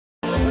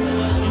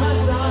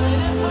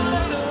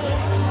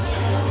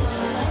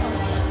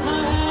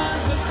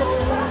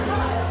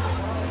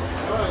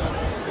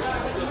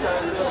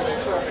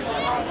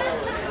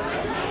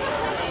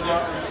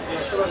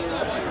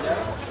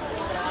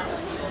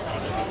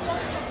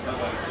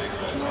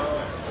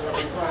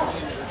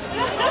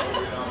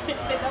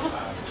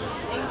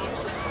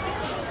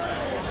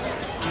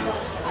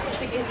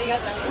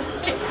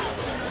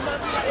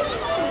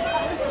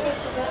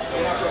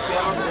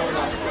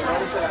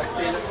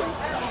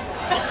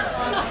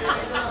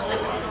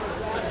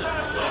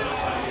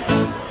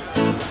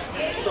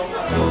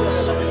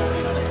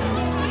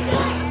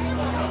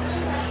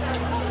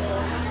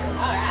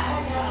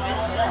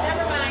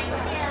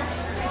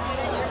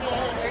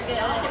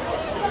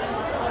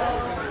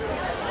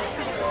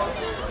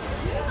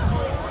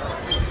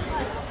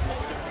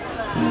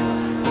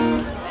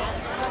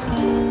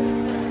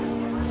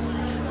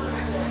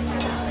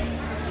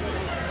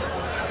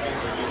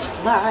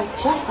Mic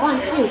check, 1,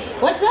 2.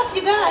 What's up,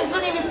 you guys? My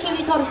name is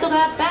Kimi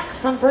Tortuga, back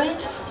from break,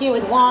 here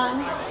with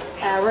Juan.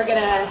 We're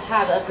gonna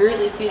have a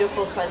really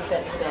beautiful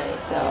sunset today,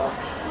 so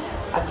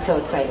I'm so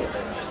excited.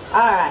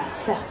 Alright,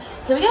 so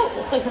here we go.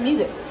 Let's play some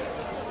music.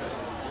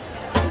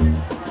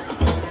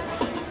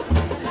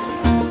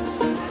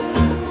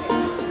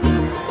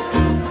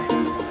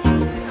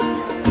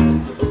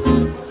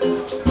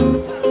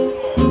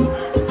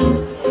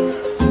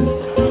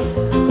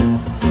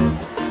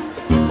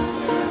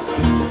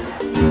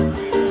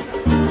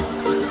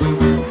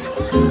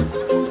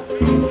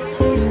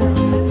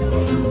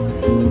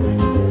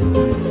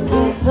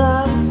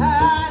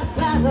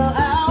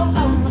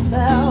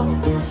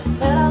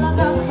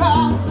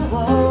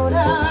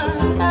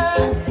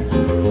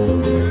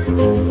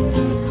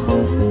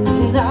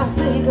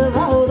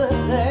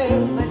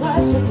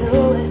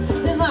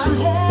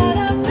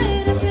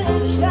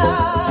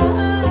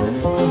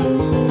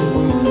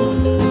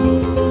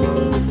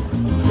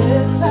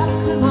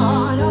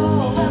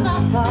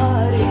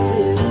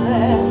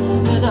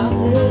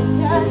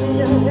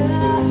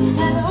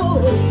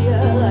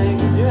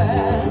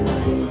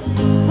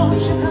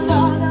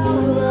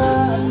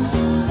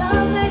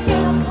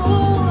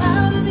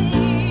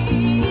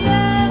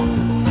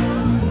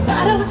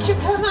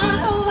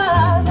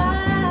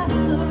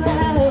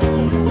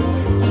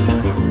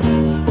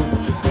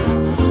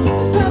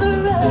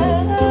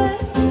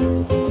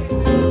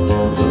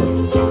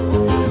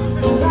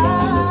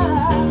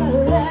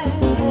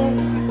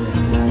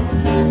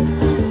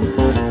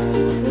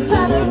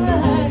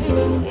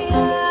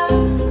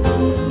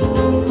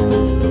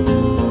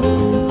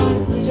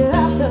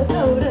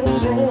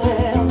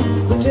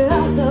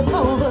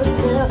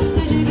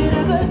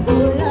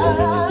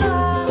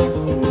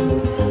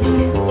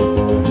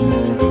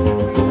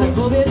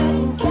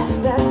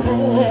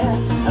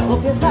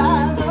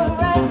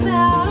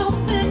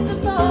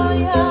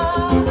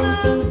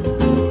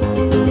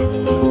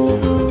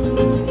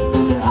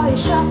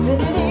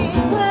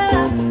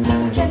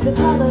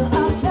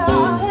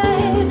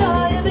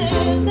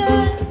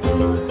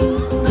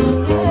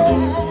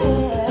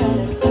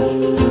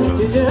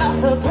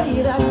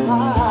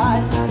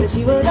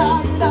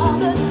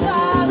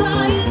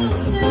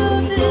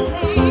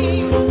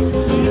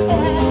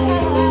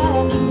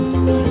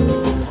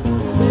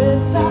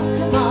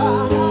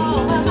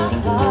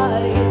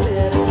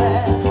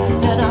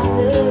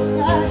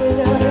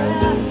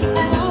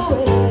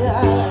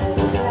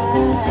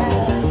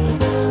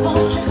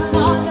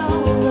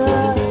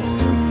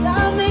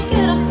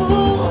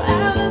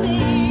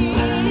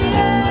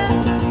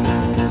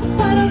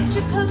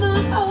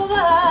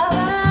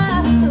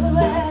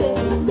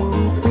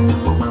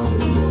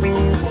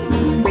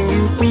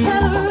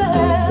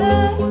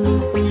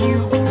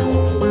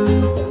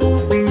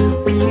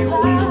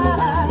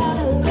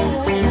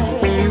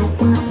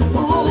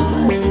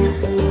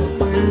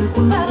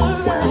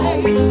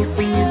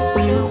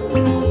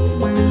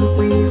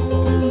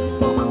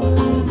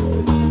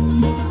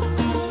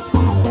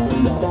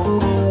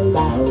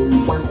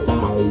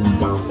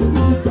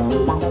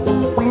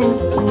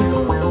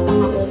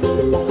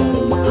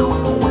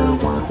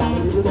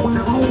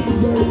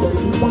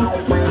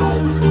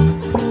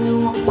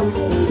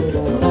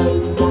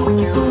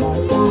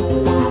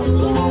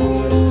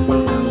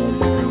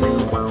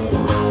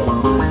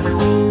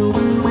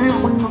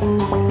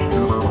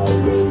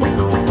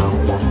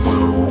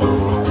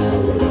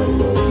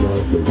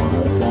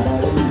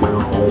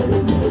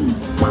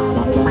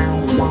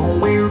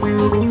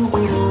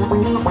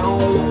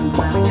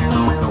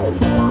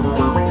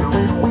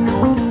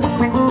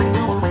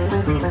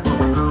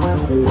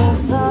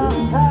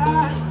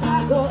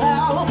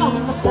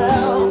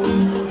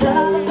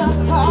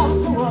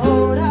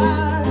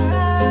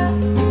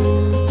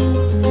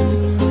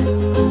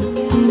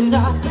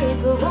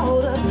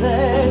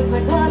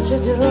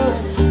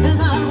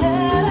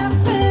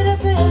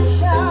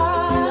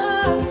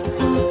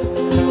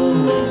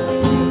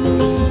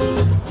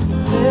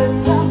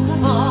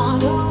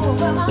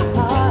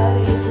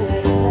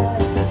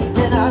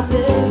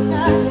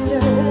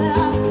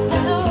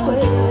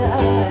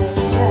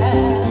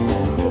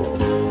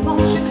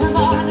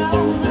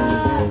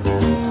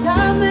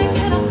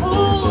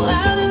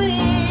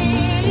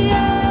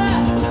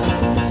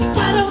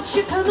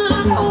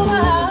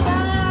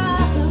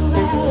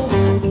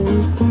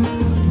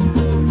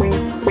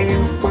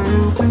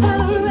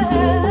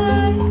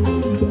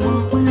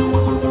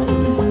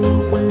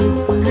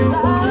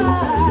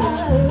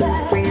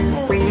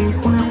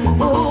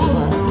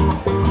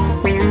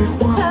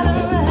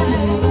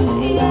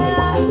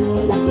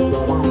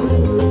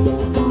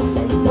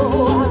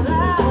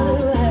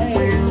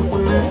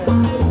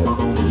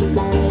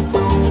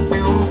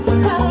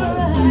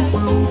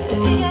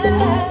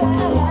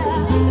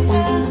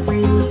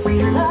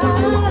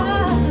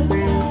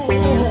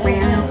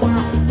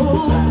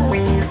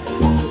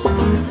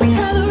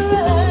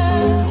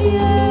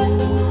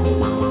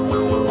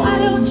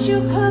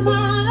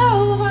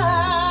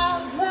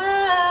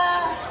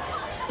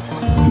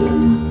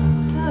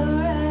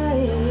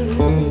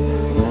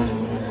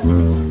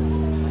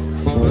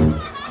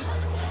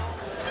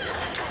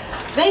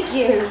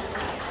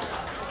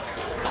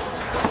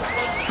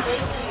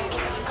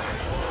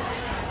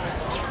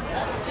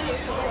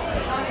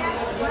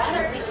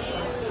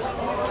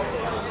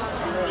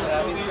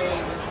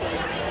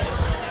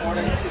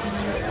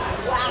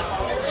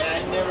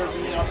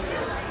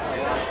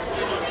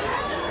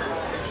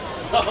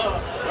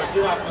 I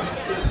do have to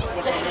excuse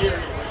what I'm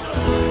hearing.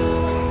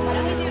 Why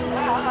don't we do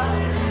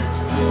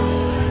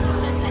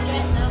sunset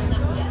yet? No,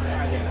 not yet.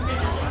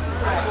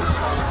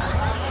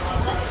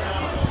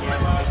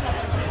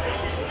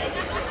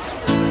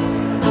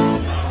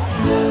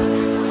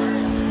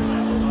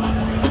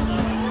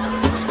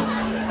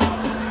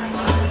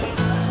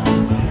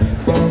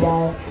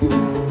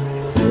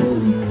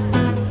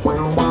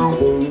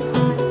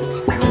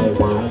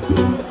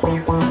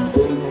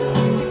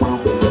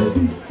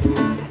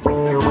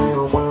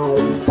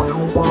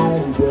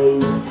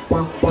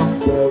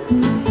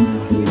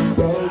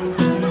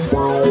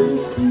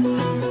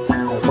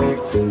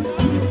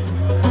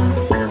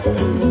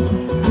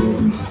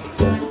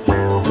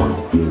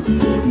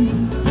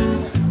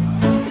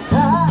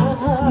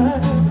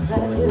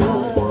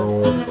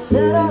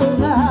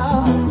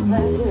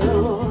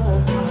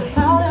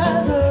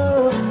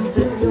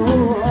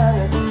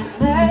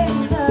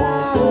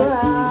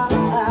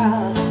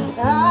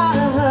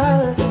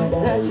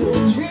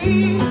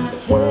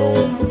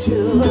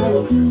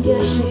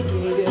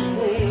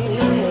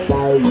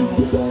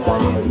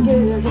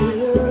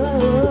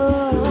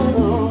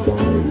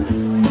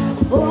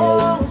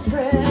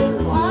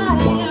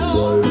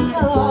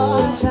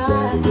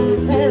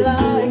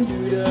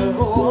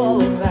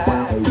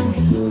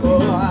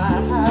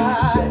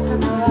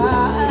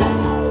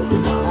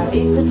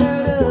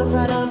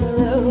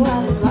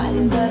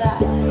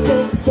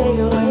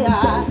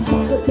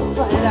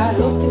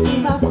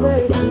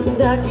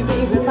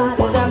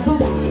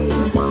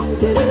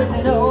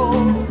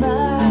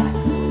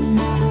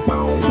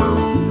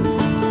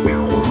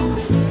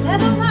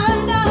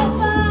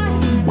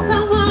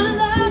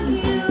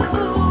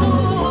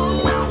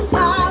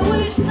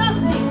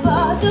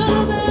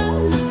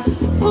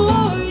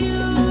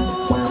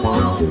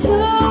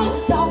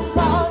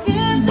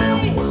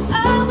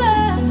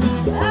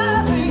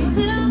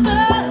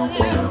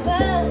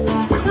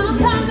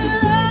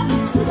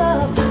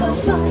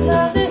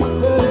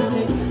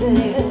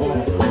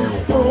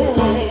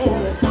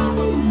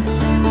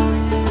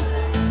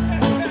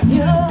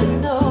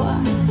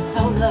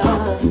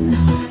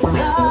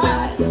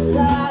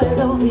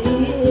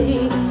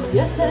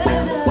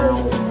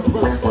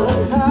 Let's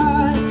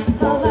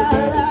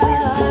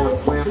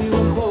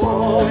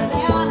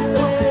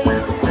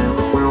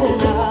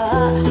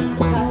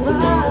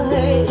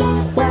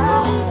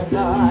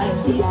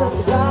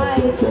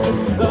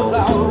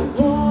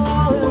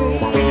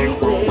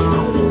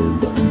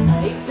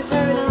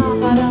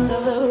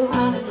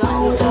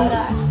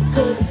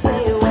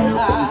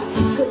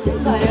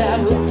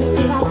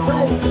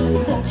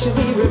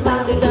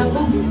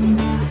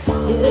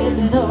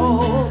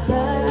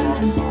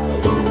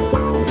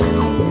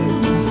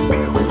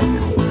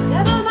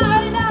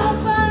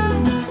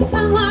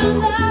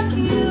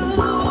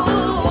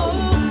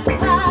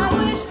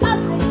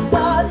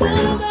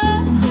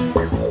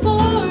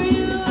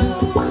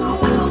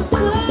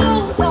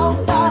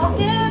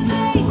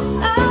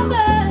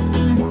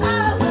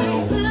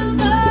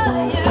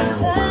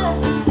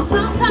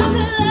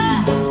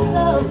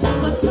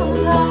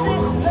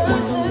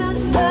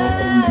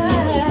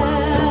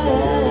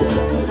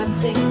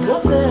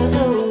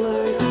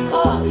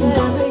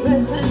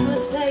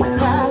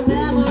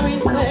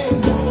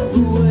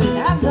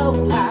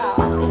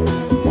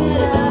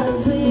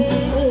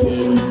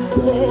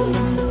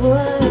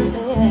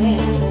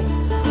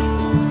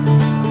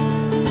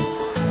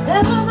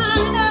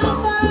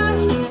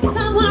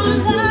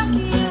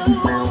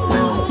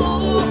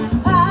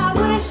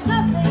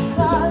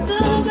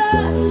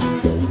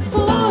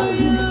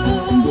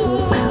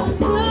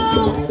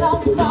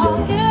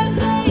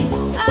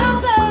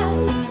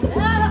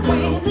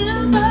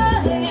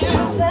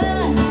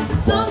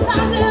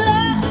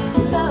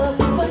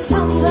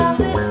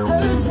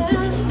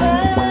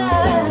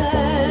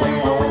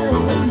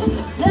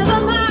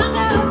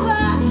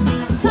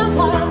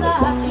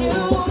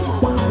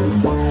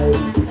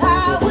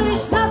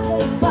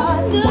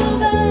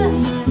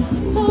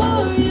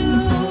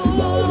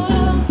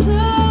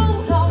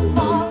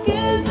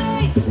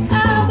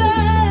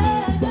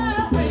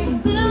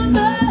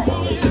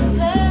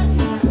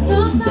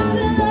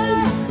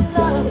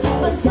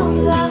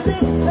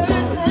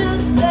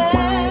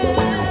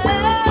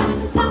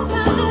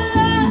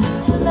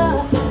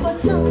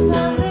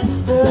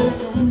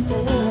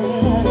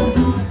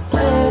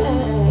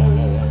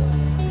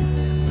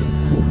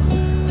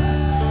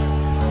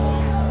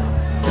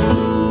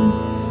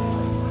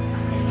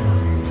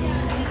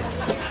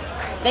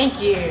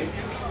Thank you.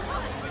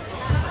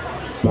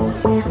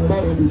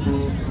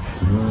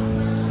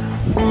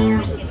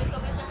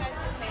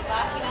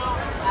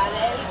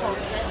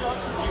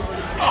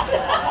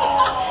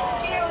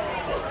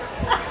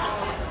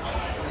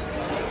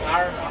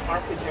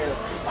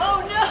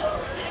 Oh no!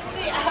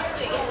 See,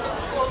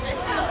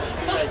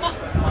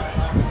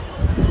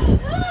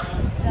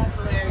 That's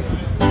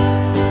hilarious.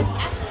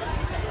 Actually, let's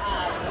do some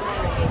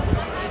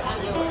on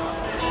yours.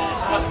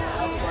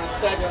 For a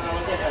second, I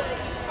was like,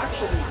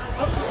 actually,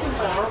 how to sing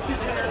my armpit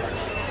hair?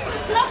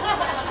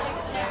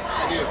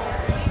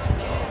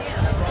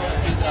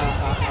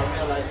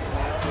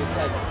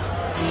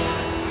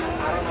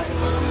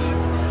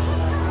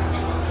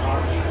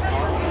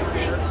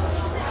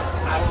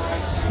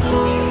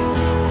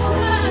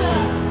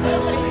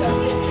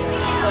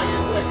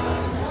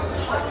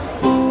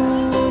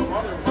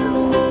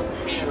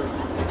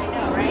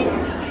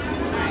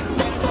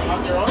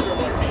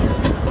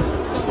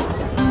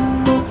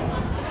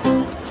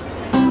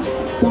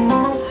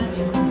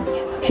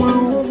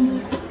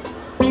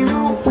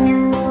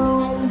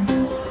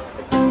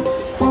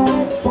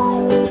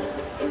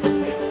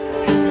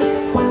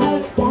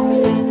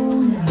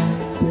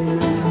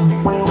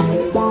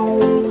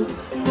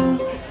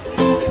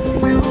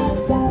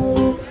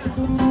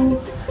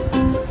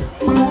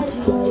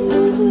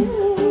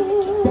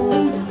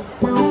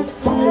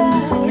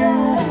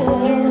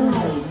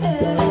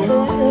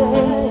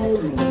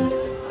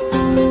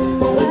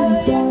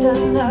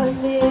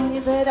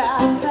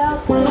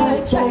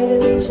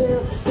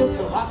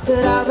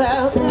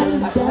 shelter,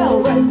 I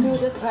fell right through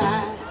the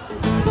cracks.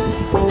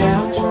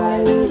 Now I'm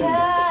trying to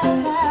get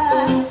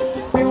back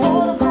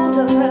before the cold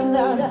turned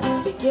out.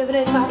 I'll be giving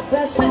it my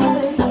best, but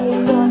say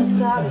nothing's gonna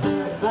stop me.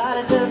 But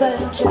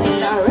intervention,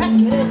 I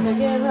reckon it's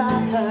again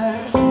my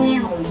turn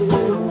to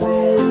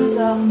win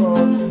some more.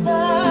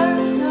 Learn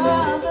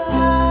some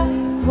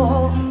life,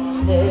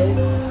 won't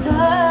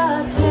hesitate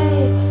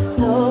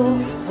no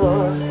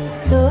more,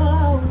 no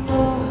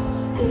more.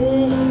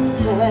 It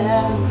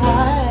can't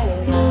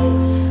hide me,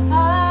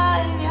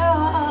 I'm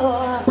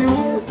yours.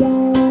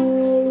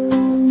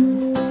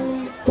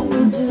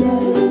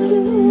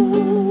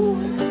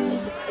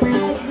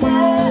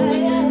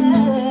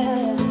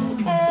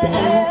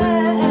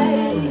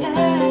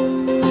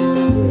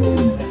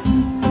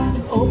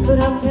 So open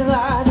up your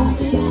mind and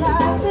see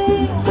like me.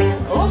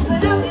 Open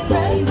up your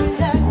brain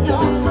that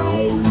you're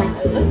free.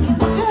 Look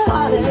into your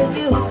heart and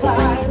you'll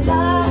find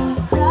love,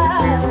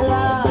 love,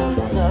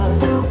 love,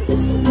 love.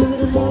 Listen to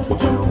the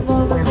music and come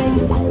over and make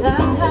it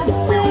loud and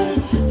sing.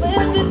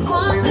 We're just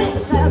one big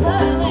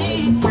family.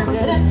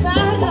 Get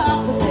inside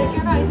of the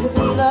sacred right to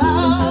be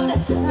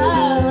loved.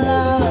 Love,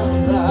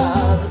 love,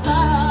 love,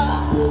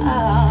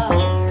 love.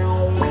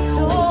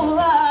 So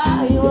I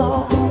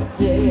won't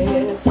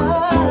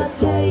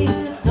hesitate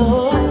no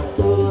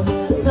more,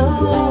 no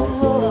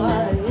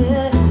more.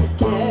 It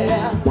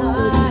can't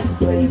my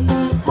way.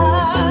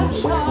 I'm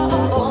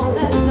sure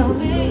there's no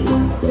need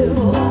to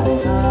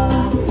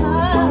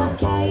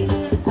complicate.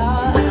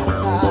 I'm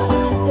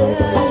tired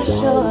of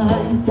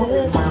showing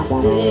this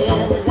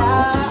is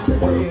our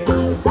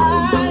dream.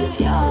 I'm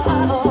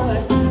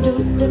yours. Do, do,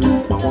 do, do,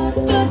 do,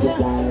 do, do,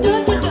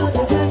 do, do,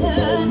 do, do,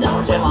 do.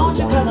 Won't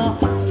you come on,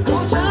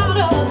 scooch on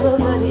over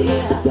closer,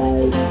 dear.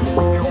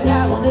 And I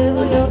will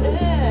never your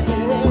end.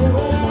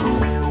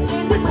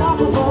 She's a call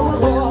before we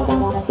walk.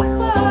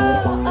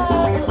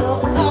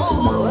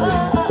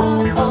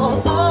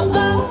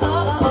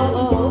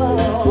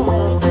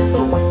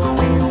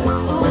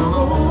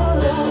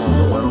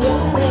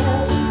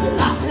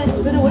 I've been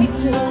spinning way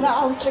too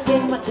long,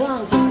 checking my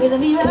tongue with a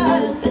mirror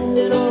and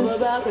bending over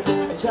backwards. I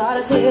try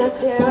to see it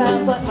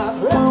clearer, but my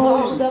breath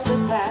fogged up the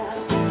past.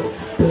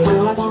 So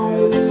I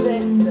drew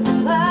things in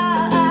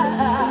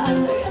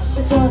mind. That's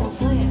just what I'm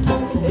saying.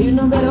 So ain't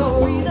no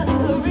better reason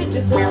to rid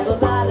yourself of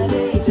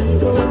vanity. Just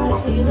go into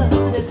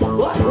seasons. It's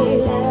what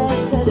we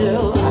hate to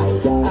do.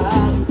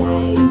 Our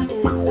faith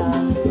is a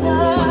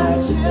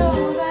virtue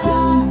that I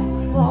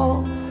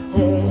won't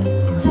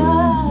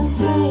hesitate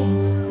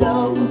no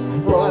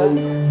more,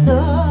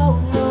 no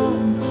more.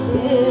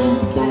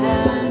 It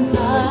can't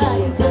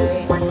hide me.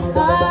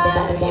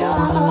 I'm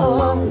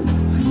yours.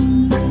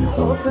 So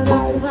open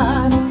up your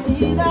mind and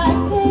see like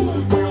me.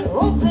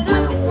 Open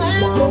up your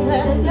plans and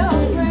let you're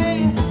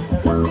free.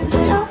 Look into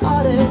your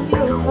heart and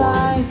you'll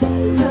find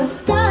the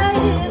sky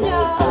is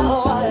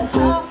yours.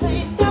 So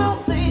please don't,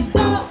 please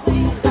don't,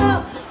 please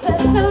don't.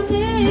 There's no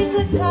need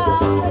to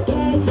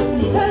complicate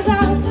because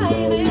our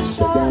time is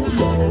short.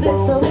 And this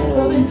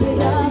is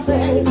our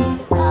fate.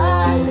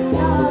 I'm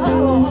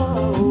yours.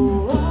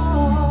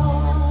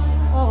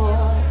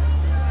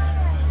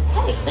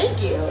 Hey, thank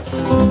you.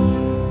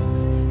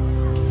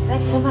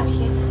 Thanks so much,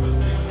 kids.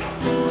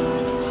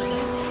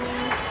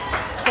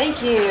 Thank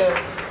you.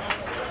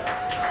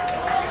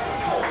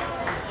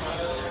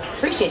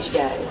 Appreciate you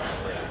guys.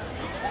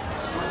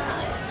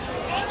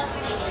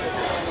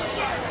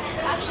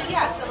 Actually,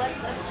 yeah. So let's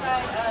try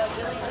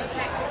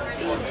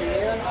Billy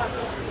Jean.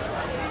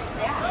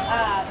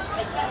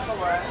 Yeah. Except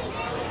for.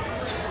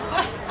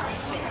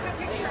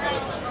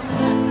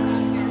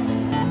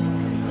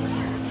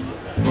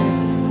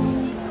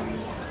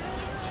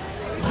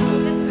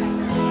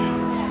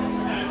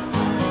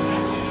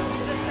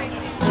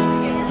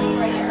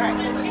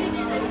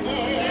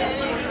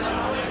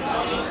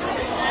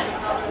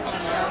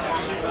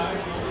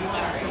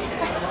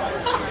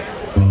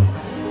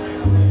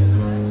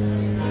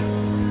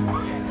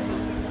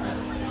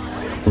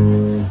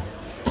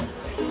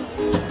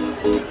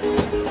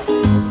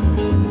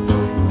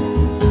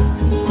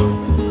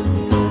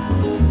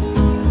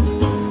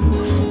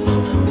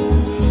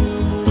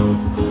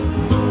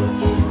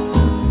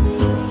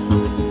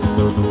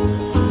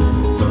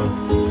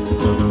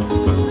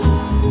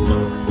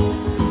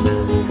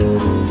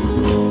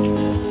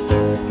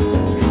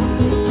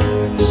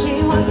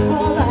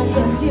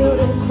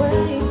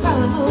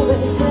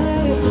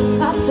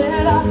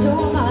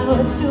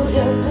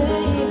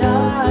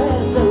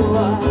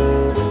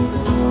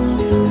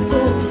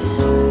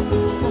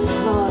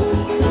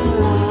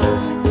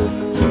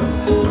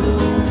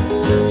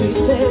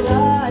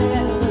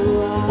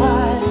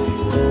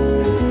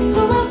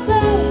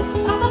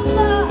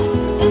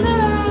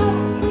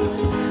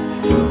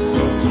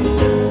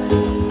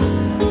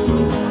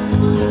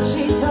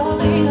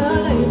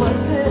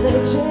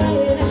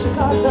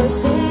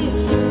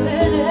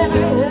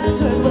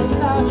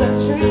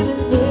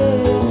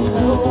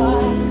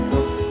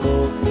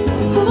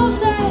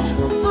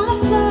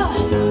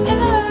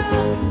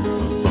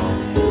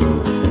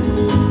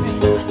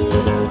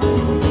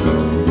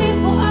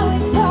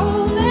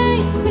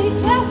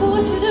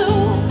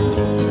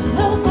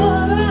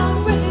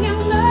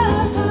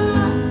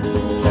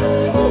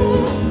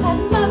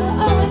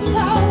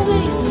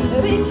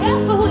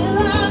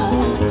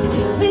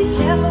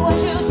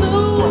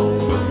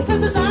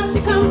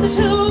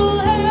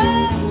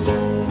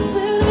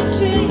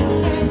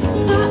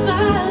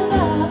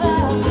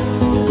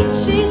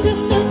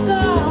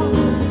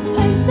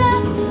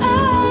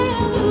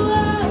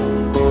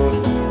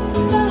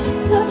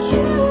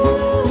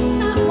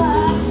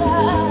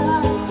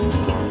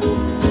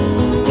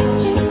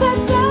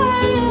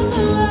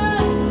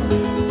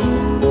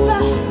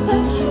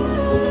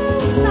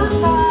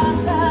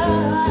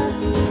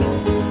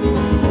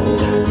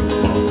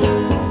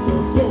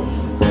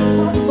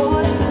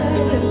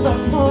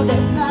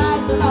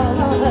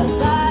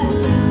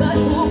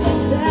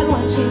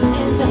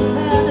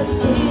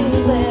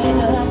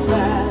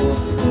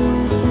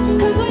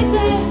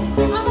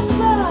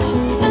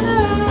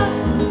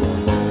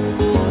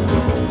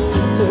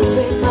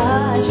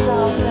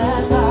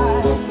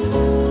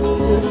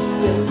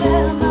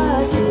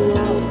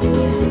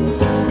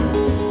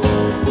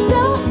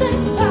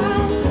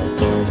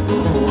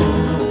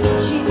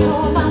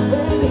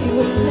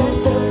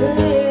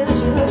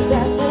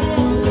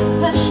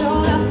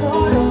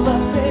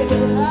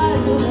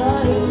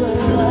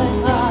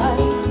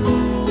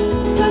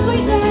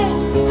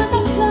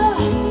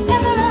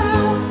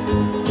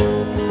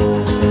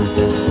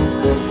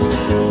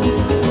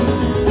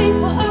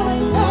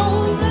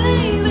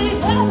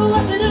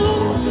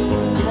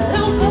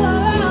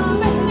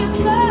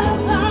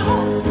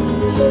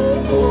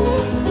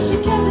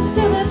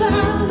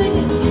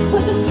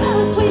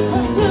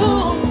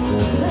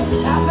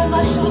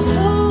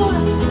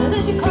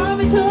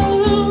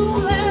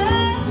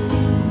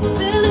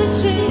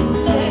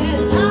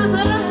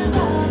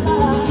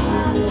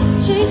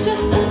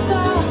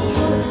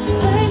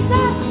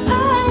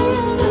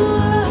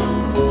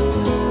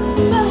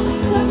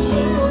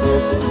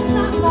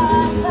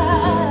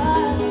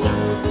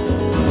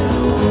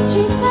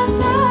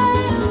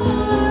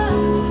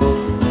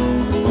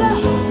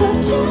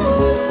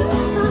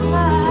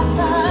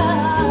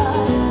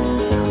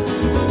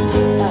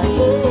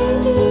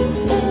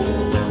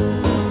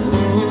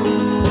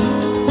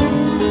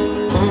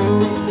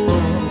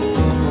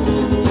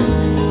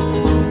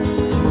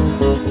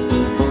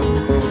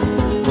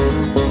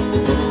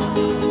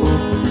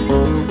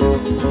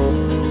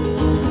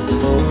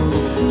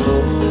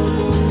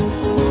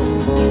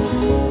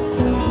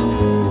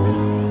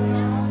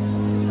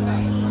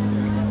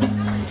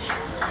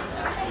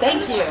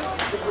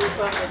 the first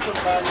time that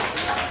somebody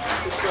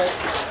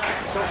requests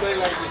don't play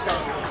like this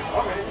song.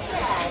 Okay.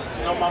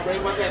 You know, my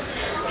brain was like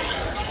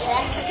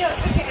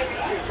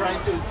trying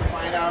to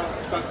find out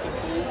something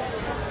cool.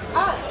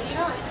 Oh, you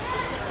know, it's just the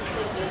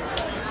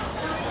sneakers.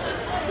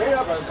 Yeah,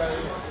 but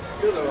it's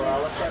still though,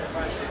 I was trying to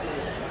find something.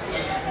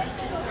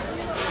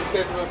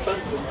 Instead of a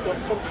thump, thump,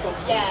 thump, thump,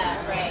 thump.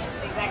 Yeah, right.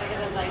 Exactly.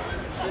 Because it's like,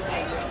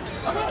 okay.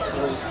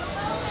 It was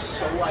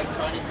so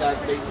iconic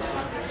that they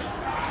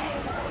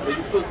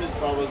you put me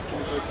forward.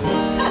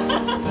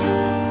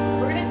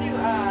 We're gonna do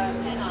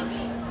 "Lean on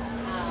Me,"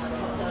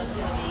 so it's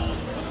gonna be.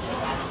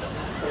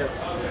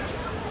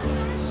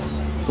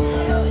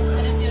 So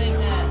instead of doing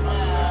that,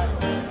 I'm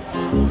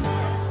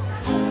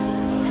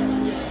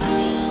just doing a C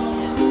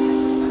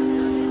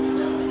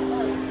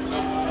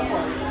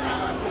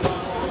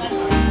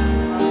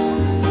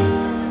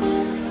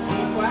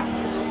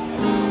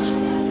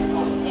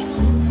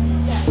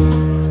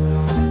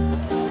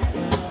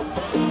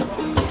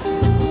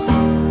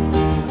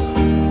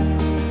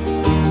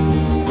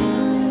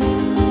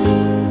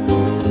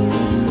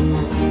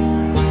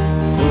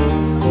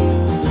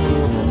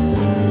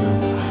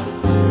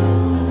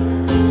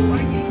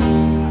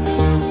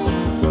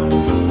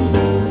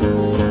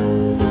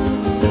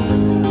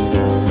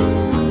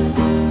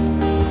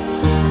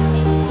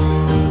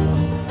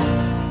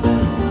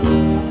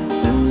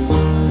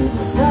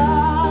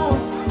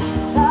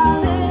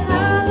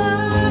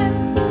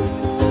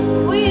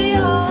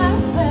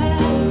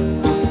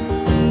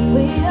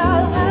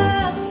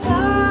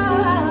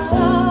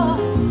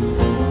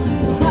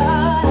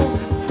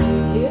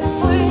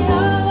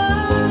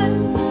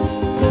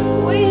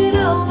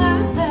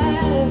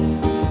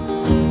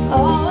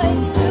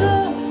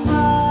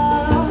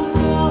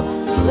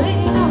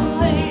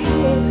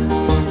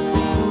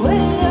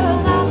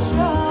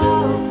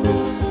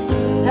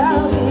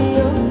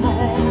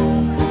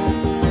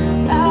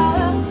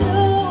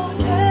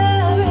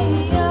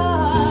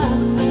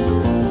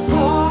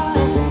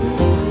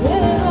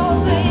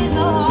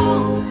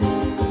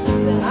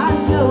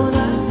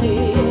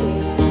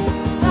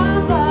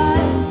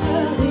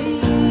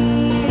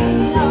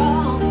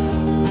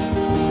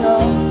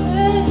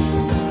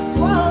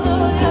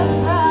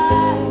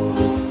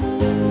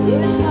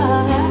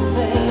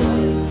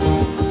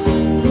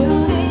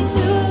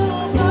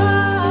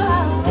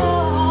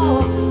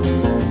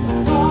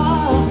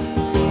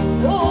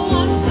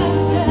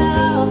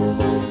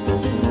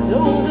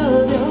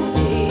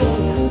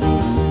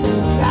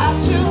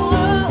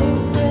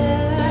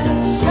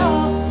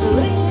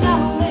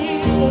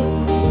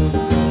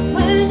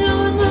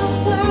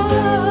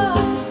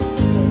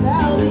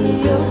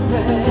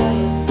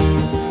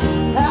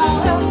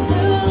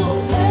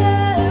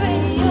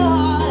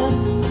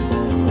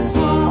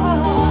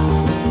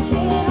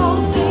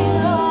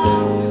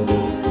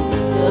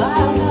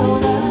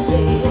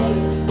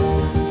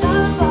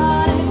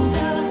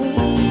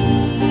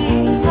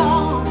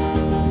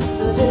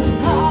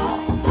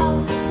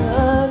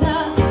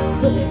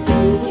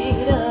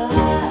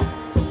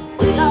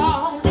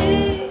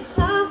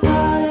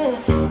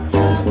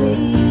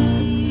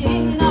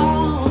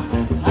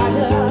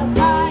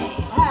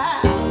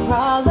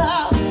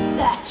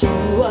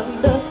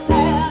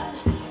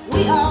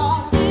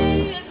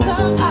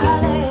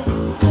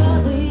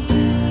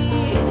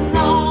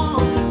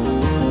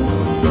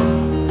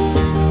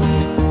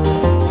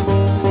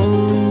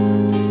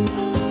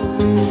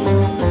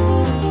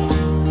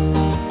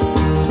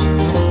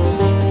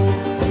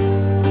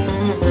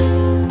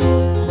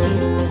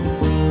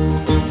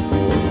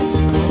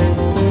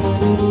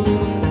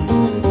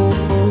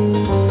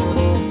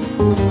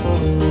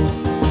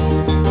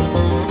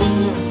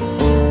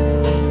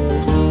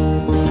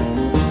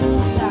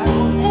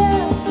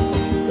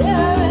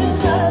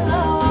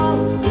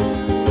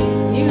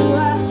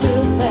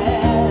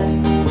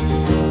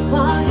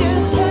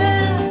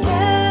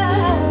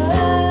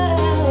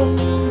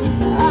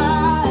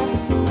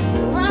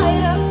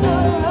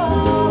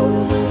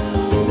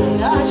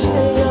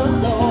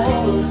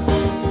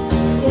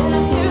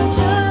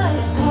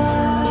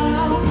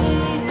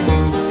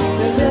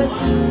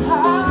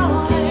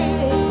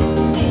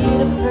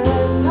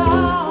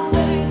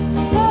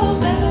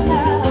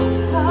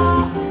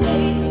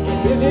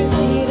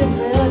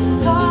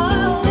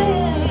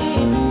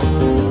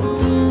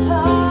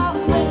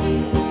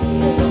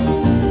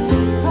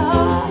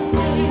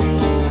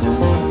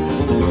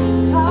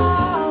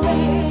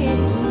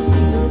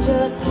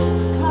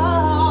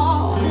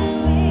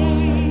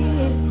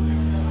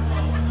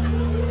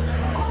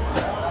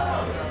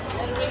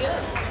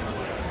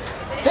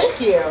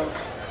Thank you.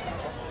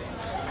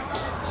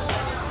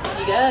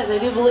 You guys, I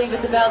do believe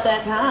it's about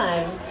that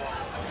time.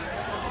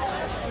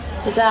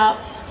 It's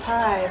about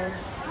time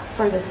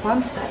for the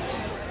sunset.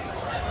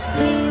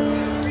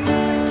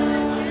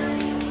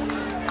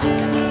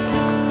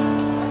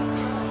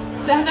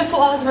 Sound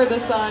applause for the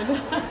sun. All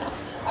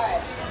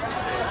right, let's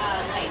do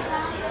Lights.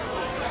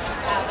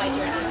 My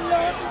Journey.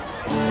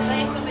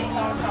 There's so many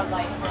songs called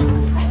Lights.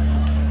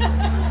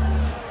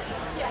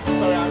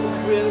 Sorry, I'm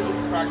really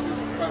distracted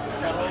because my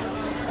pedal.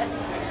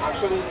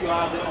 Actually, if you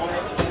have the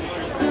owner to be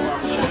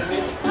sharing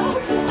it,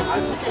 I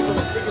just came from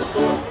the freaking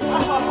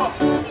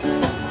store.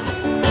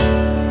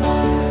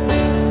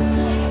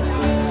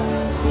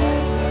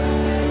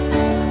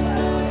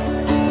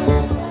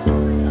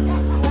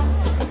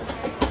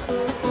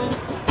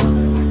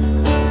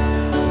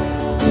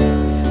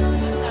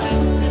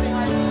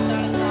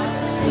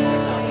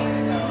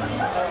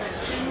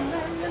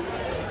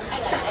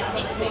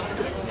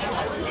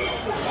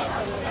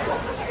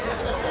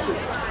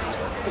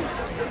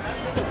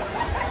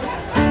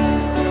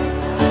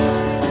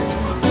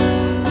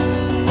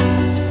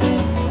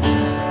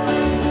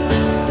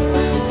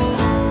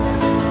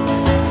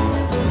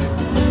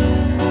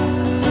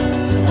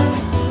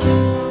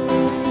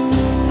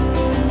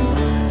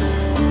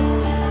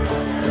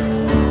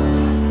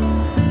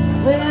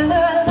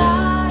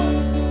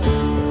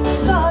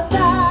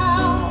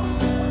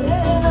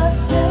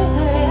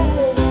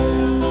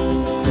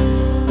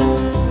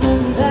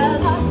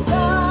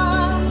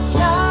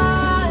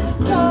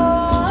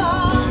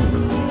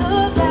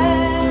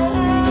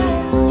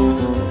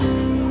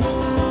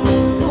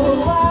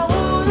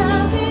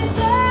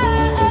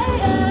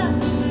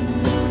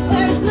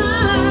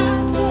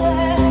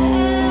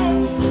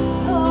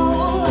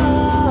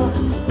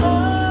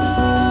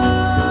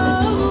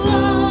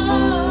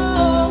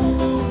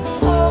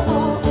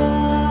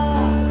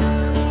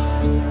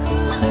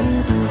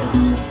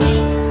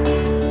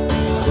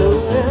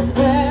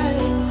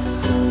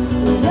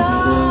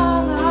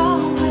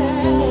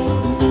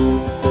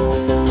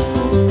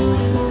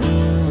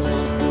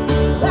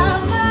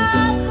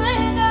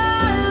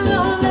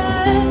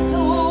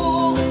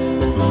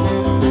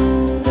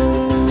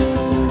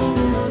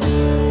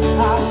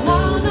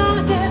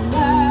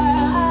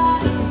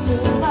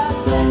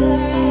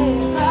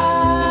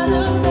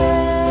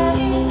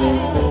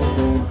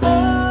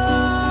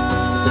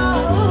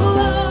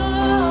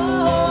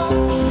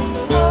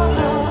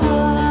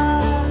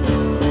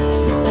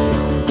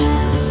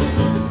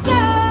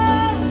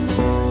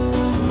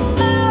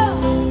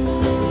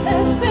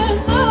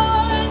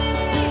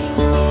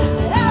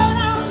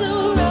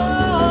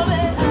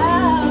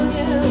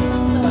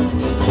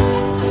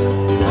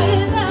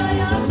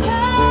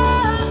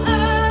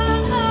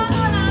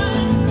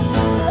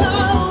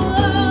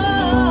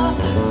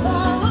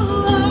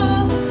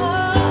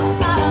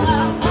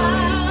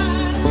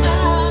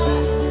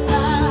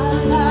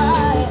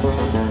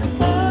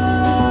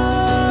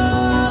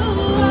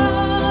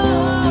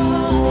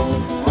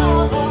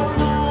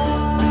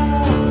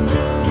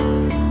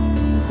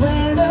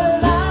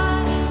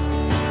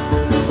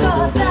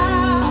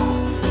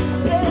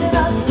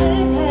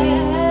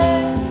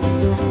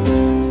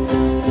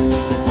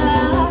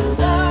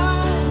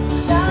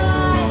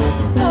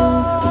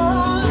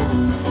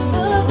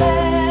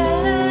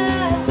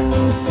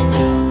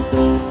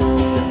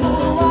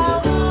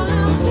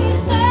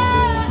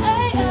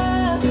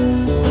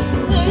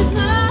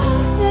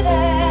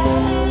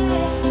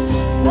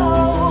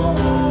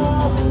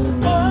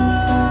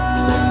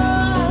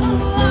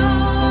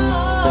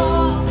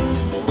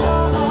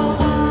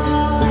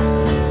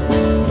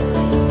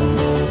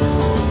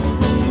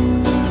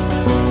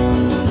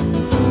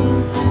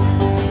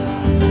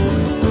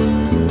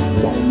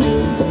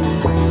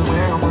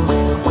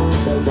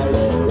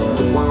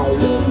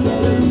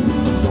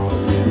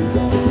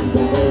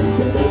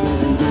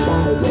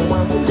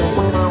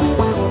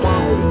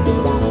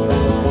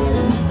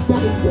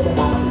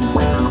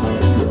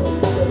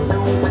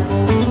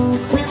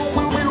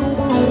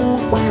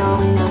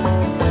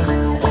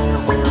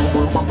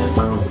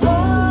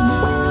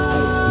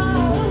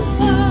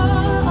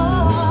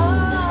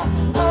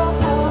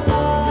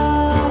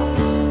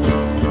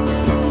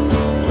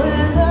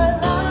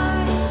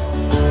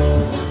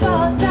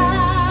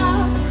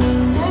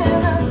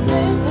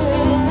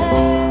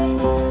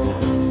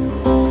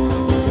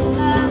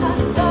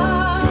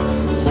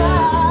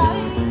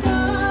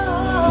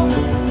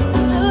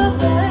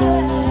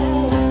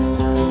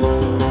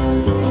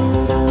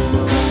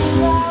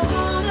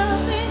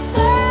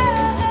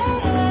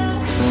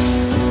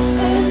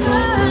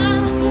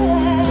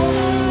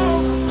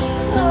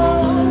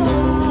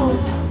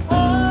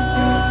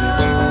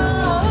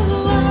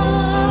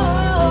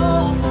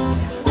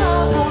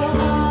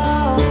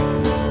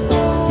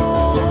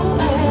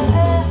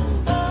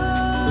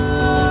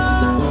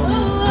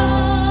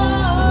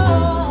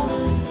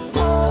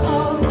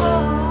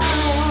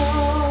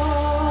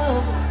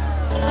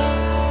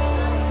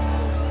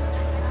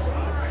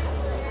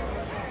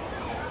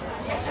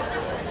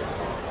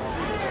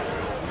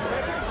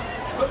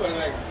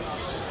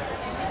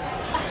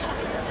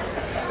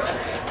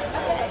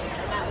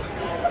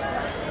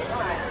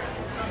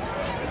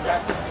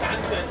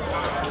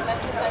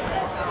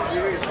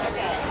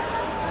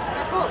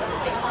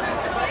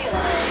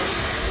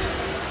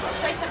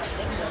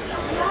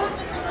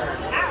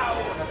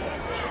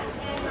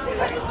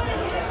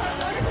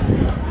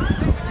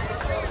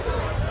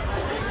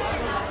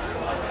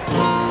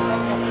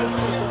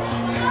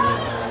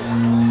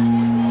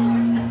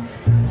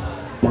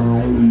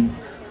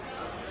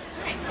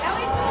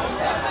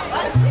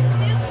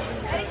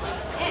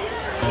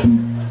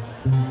 Thank you.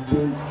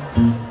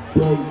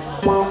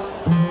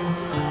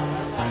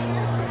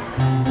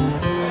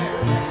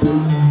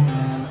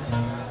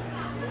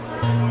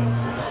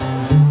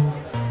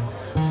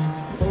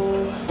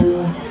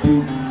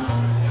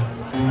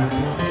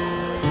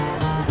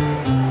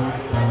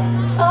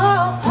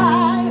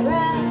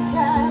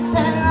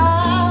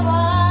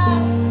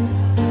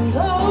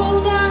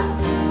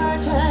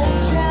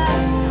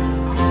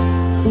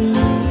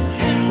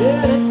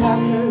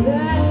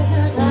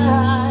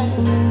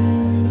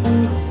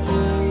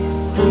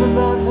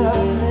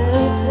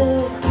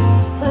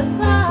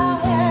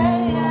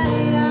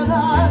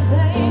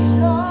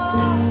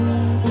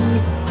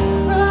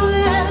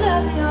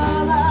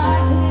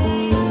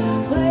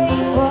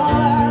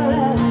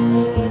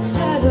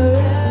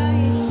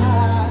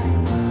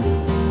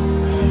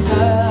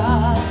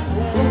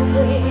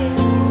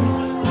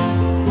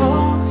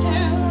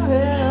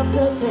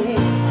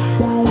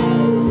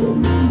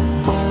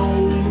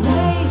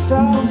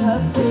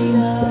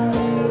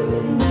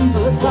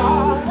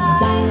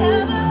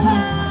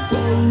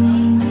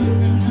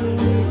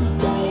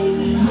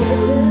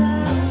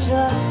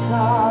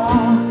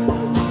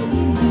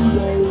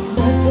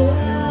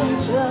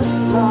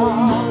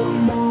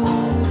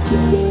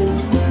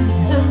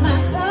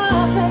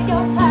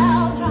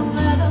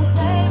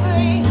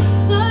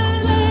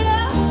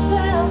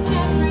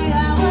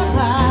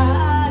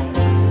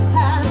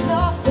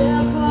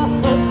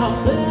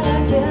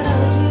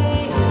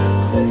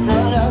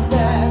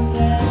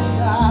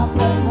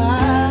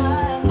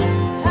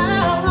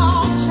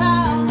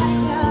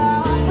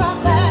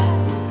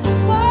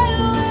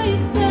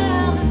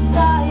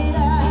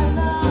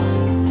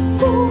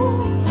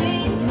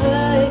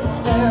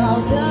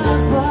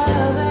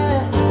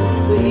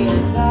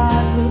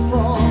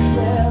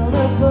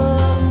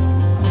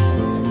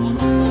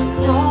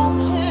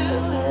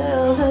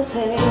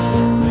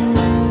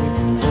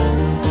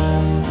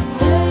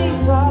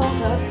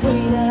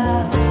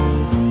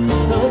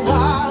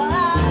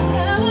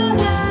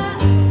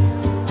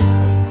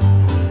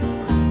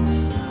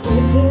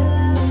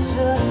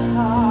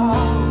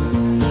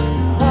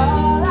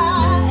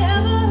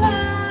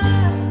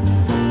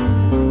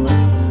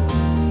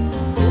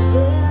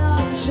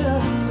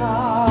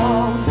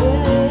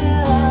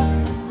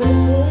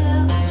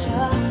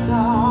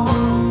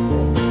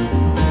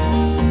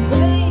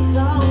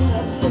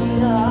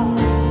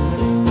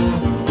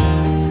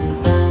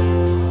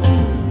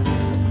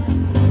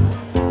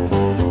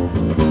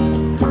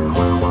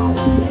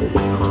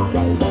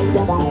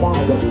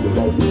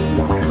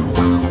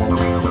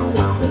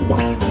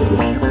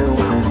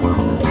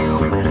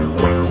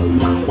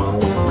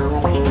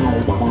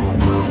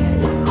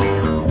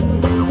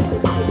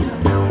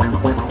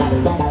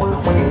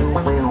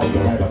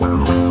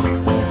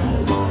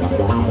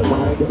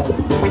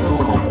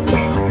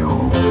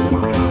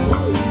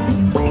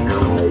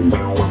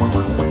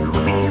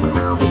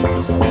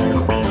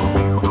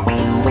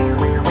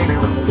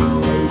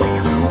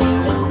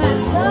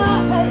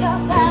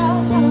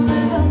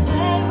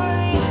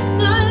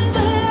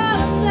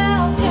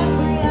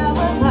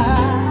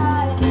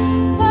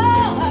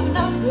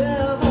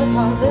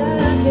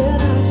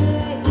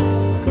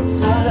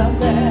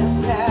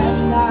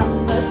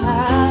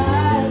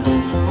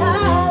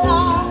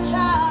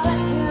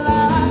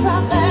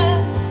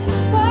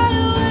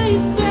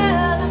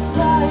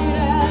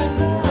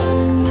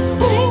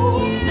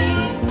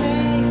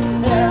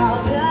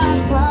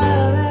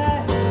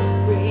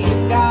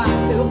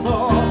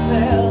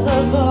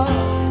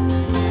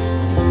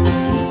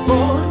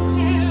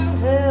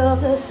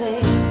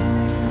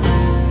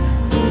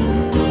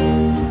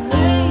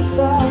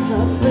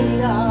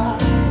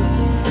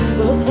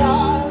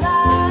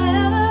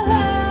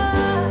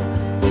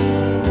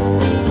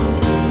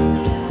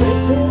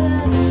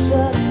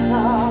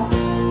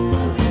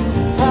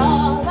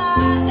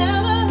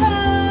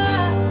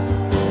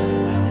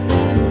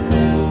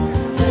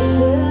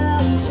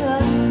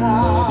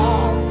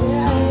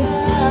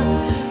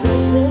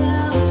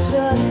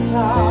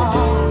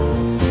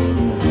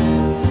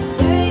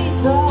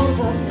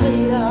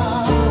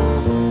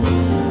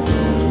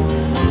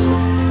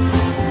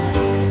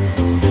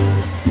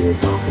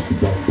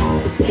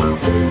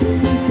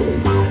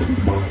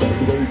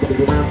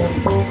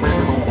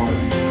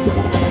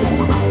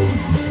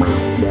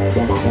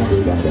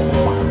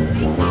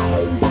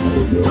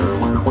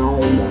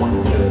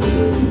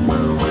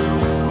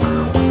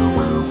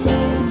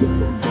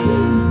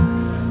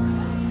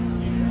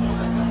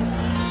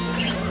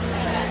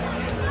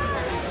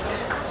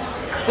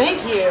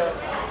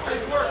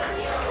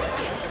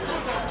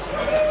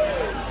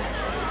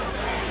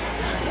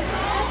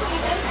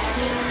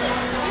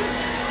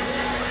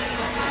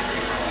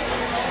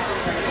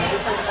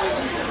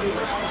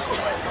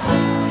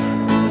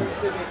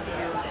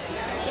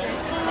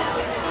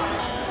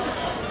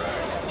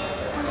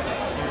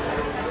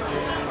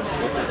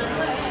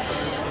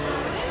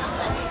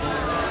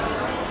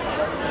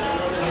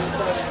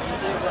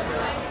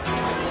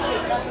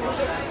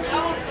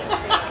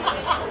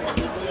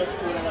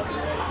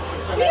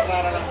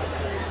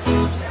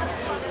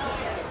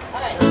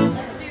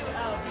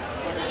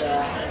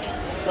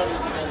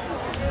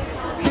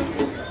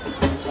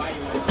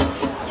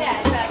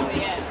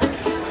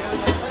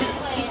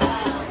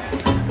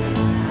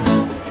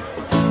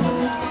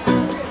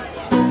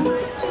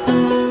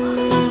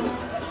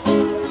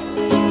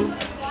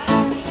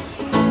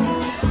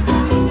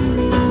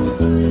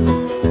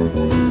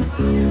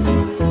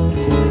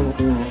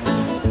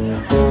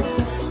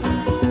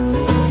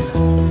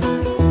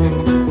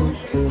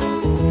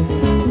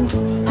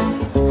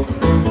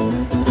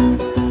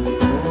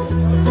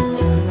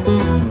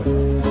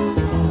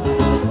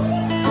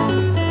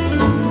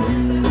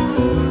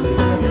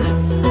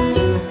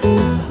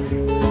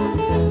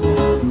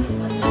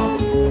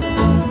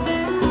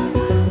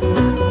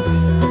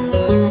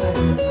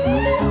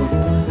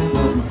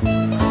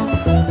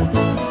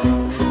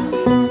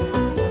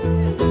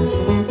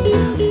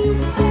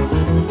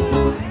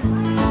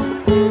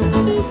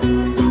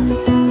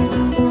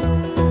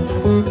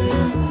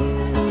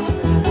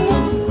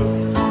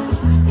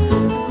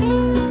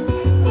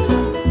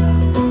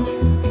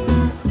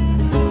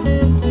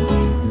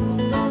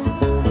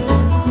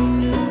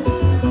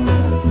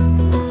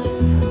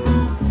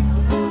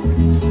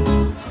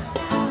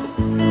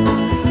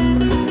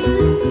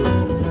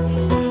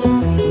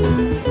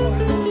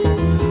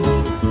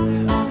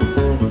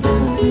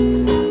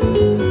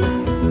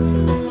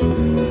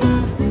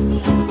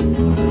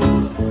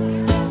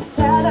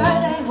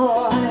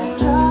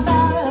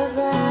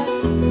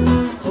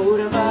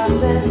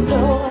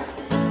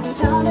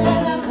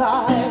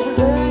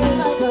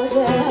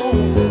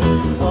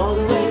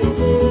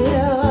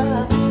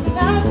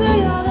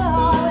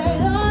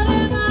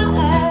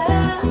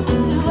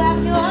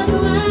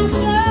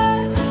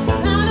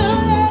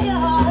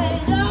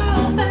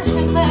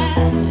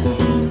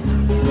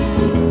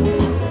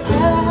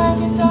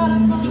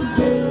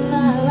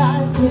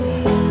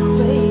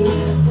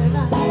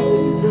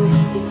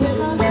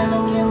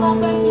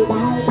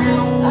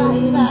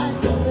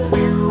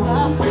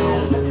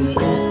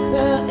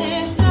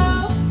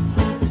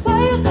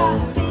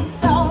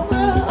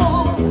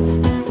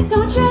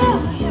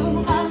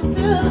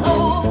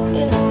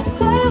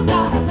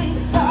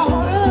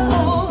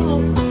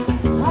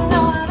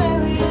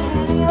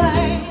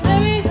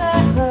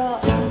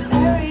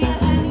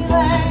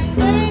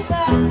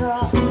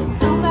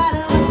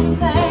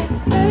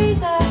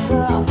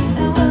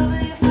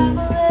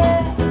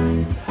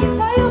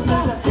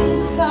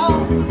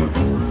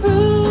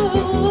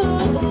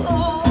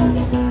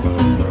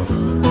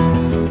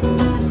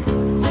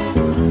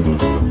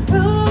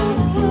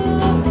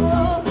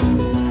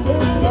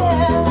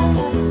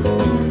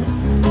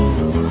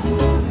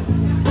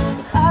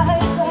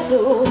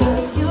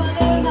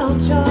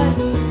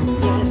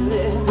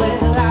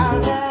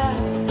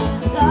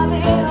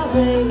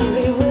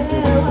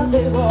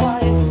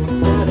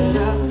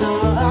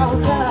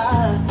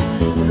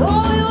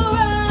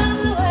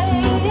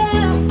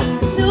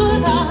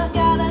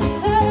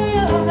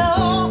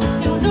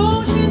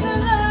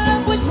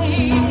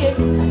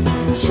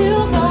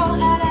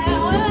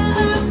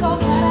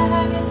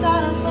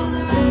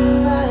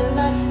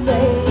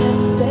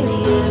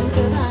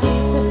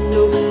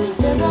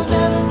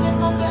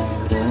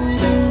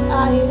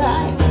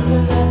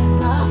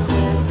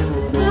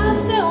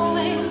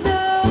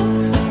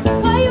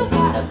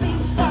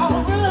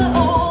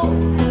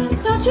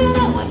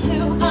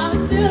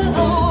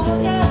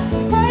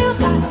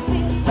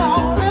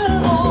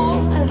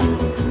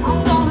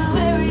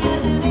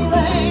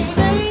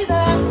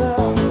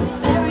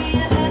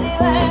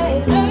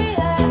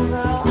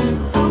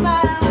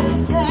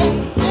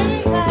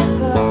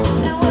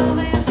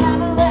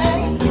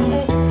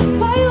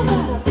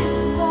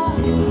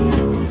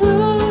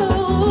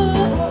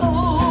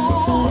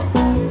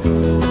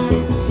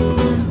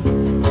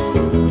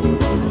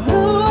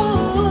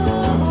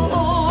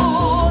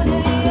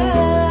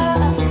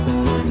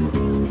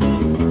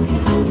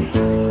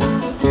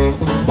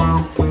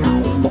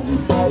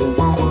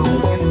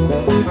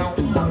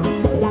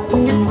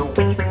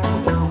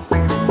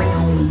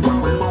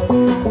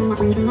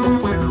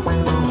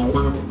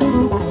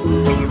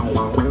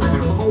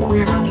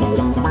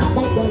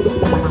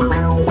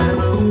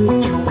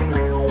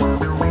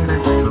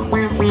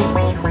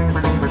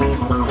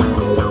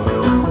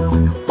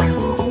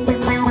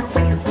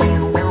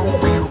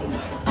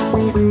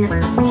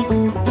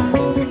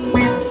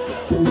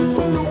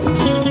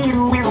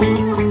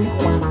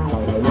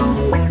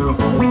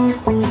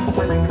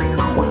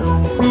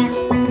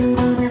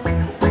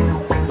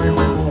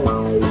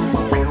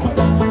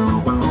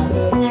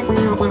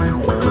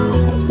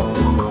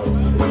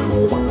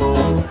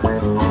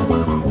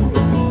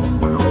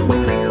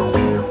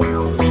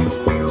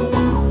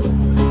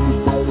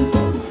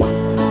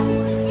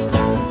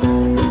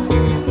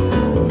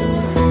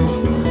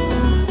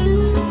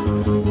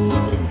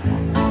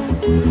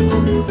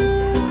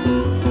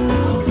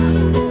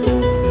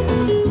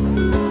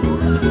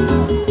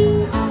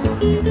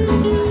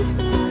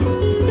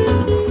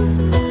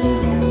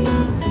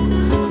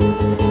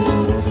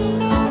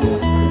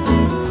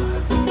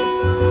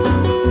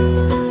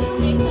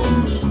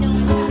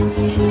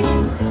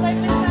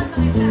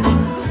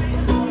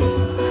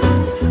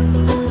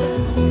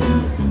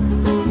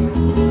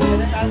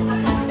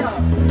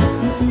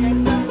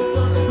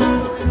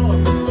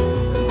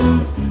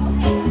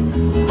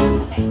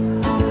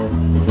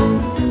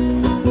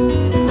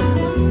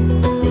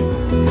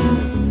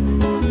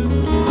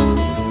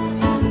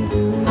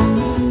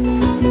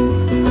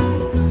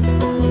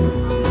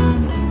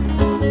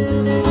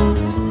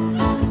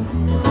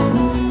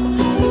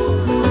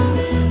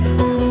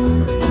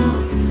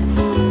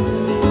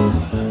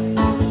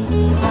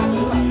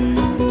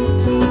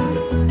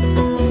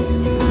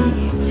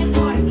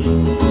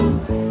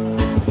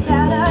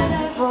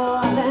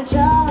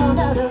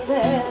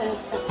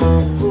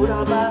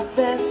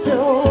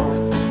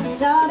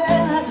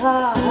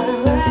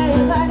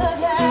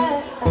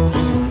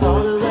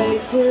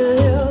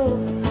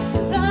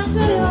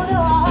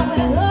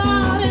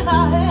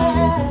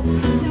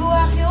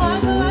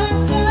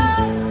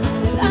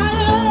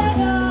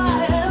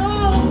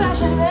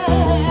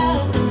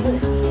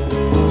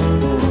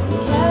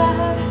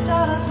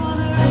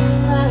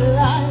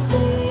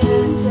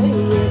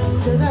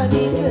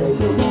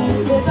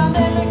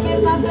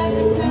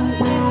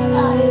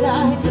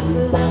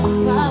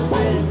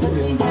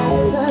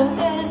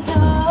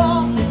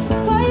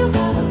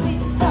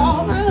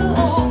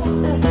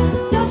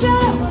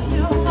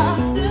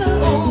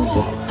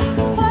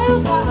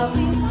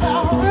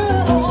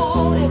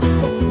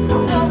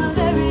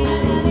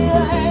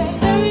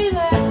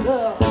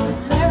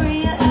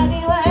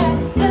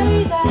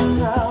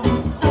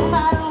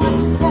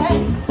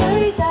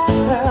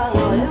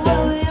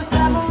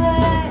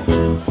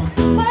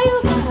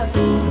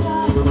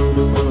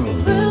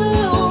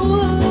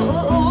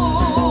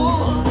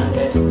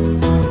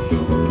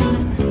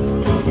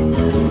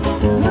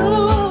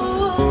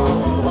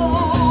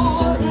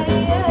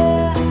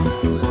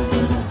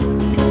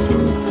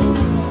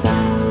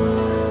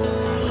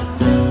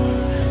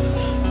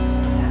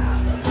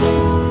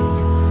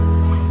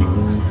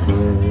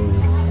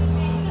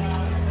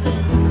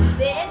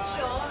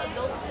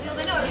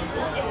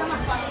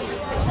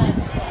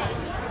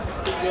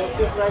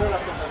 siempre hago la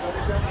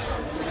pentatónica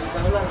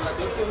utilizando la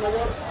relativa si es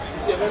mayor.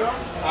 Si es menor,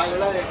 hago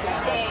la de esa.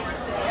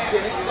 Si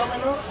es en do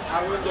menor,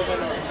 hago en do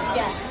menor.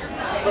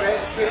 Porque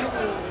si es en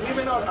mi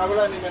menor, hago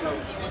la de mi menor.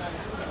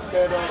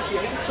 Pero si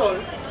es en sol,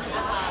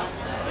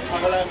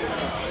 hago la de mi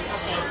menor.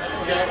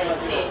 Porque es la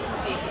relativa.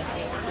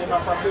 Es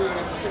más fácil,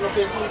 entonces no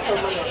pienso en sol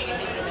menor.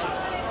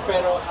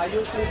 Pero hay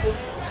un truco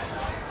que...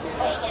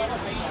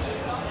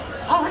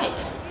 All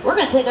right, we're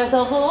going to take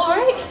ourselves a little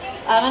break.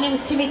 My name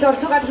is Kimi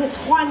Tortuga. This is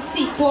Juan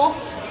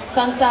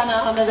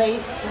Santana on the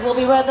bass. We'll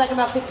be right back in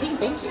about 15.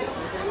 Thank you.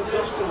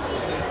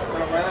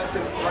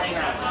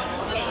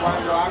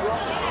 Cuando hago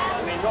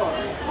menor,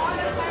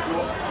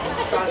 yo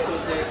salto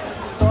de